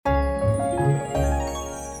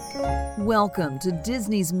Welcome to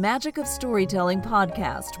Disney's Magic of Storytelling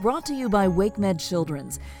podcast, brought to you by WakeMed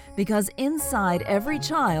Children's, because inside every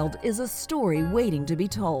child is a story waiting to be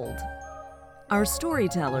told. Our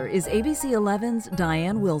storyteller is ABC 11's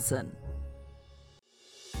Diane Wilson.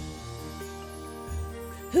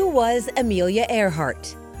 Who was Amelia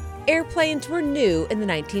Earhart? Airplanes were new in the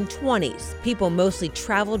 1920s. People mostly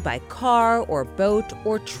traveled by car or boat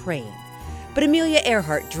or train. But Amelia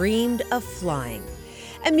Earhart dreamed of flying.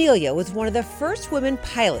 Amelia was one of the first women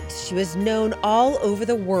pilots. She was known all over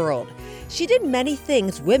the world. She did many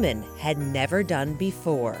things women had never done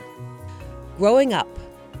before. Growing up,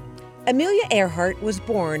 Amelia Earhart was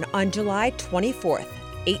born on July 24,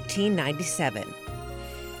 1897.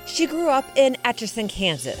 She grew up in Atchison,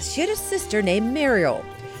 Kansas. She had a sister named Muriel.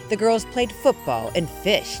 The girls played football and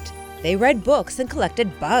fished. They read books and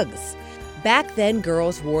collected bugs. Back then,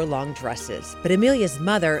 girls wore long dresses, but Amelia's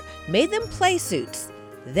mother made them play suits.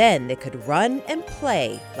 Then they could run and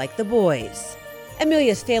play like the boys.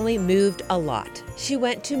 Amelia's family moved a lot. She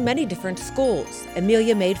went to many different schools.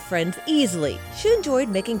 Amelia made friends easily. She enjoyed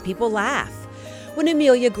making people laugh. When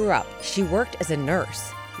Amelia grew up, she worked as a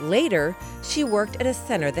nurse. Later, she worked at a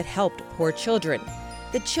center that helped poor children.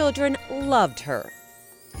 The children loved her.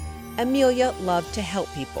 Amelia loved to help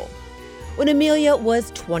people. When Amelia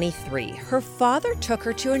was 23, her father took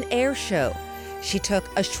her to an air show. She took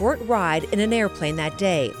a short ride in an airplane that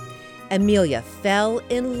day. Amelia fell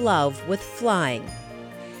in love with flying.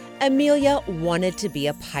 Amelia wanted to be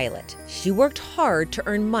a pilot. She worked hard to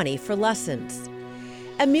earn money for lessons.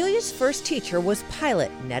 Amelia's first teacher was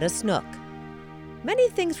pilot Netta Snook. Many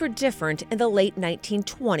things were different in the late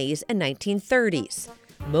 1920s and 1930s.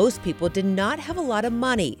 Most people did not have a lot of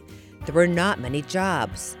money. There were not many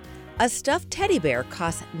jobs. A stuffed teddy bear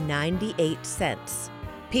cost 98 cents.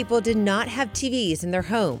 People did not have TVs in their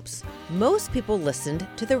homes. Most people listened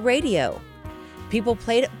to the radio. People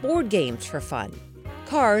played board games for fun.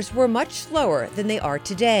 Cars were much slower than they are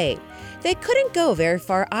today. They couldn't go very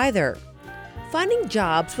far either. Finding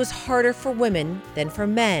jobs was harder for women than for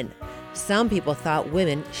men. Some people thought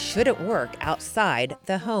women shouldn't work outside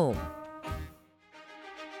the home.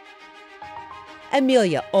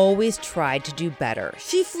 Amelia always tried to do better.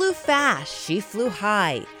 She flew fast. She flew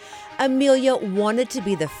high. Amelia wanted to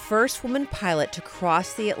be the first woman pilot to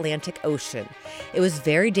cross the Atlantic Ocean. It was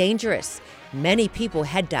very dangerous. Many people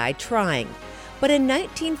had died trying. But in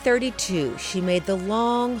 1932, she made the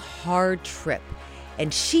long, hard trip.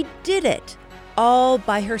 And she did it all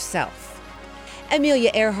by herself. Amelia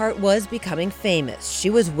Earhart was becoming famous. She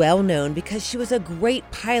was well known because she was a great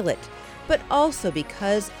pilot, but also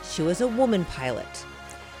because she was a woman pilot.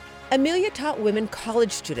 Amelia taught women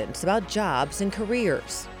college students about jobs and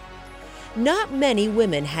careers. Not many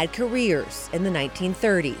women had careers in the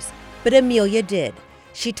 1930s, but Amelia did.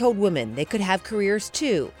 She told women they could have careers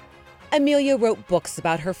too. Amelia wrote books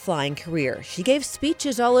about her flying career. She gave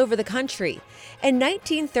speeches all over the country. In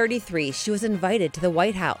 1933, she was invited to the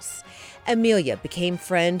White House. Amelia became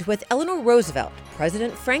friends with Eleanor Roosevelt,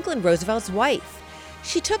 President Franklin Roosevelt's wife.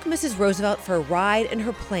 She took Mrs. Roosevelt for a ride in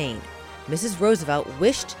her plane. Mrs. Roosevelt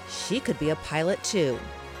wished she could be a pilot too.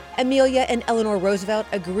 Amelia and Eleanor Roosevelt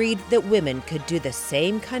agreed that women could do the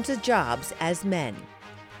same kinds of jobs as men.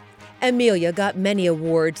 Amelia got many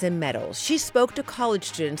awards and medals. She spoke to college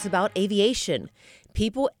students about aviation.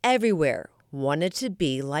 People everywhere wanted to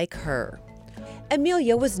be like her.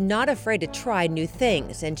 Amelia was not afraid to try new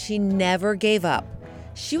things, and she never gave up.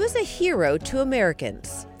 She was a hero to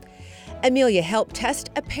Americans. Amelia helped test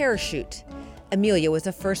a parachute. Amelia was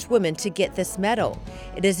the first woman to get this medal.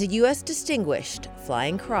 It is a U.S. Distinguished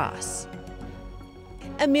Flying Cross.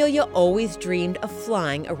 Amelia always dreamed of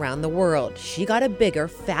flying around the world. She got a bigger,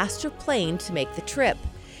 faster plane to make the trip.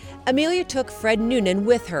 Amelia took Fred Noonan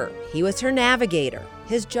with her. He was her navigator.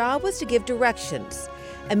 His job was to give directions.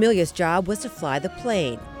 Amelia's job was to fly the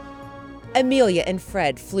plane. Amelia and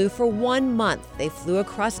Fred flew for 1 month. They flew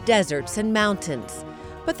across deserts and mountains.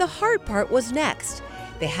 But the hard part was next.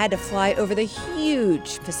 They had to fly over the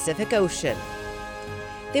huge Pacific Ocean.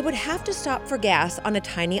 They would have to stop for gas on a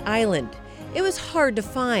tiny island. It was hard to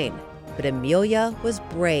find, but Amelia was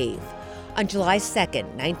brave. On July 2nd,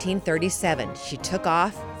 1937, she took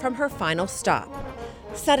off from her final stop.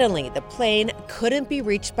 Suddenly, the plane couldn't be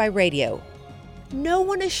reached by radio. No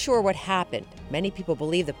one is sure what happened. Many people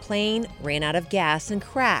believe the plane ran out of gas and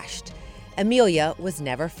crashed. Amelia was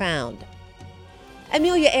never found.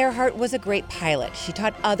 Amelia Earhart was a great pilot. She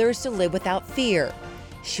taught others to live without fear.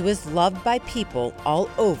 She was loved by people all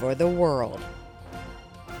over the world.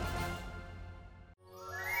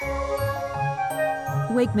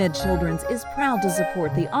 WakeMed Children's is proud to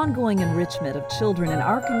support the ongoing enrichment of children in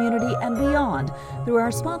our community and beyond through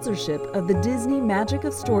our sponsorship of the Disney Magic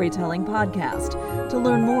of Storytelling podcast. To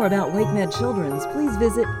learn more about WakeMed Children's, please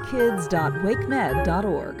visit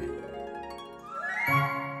kids.wakemed.org.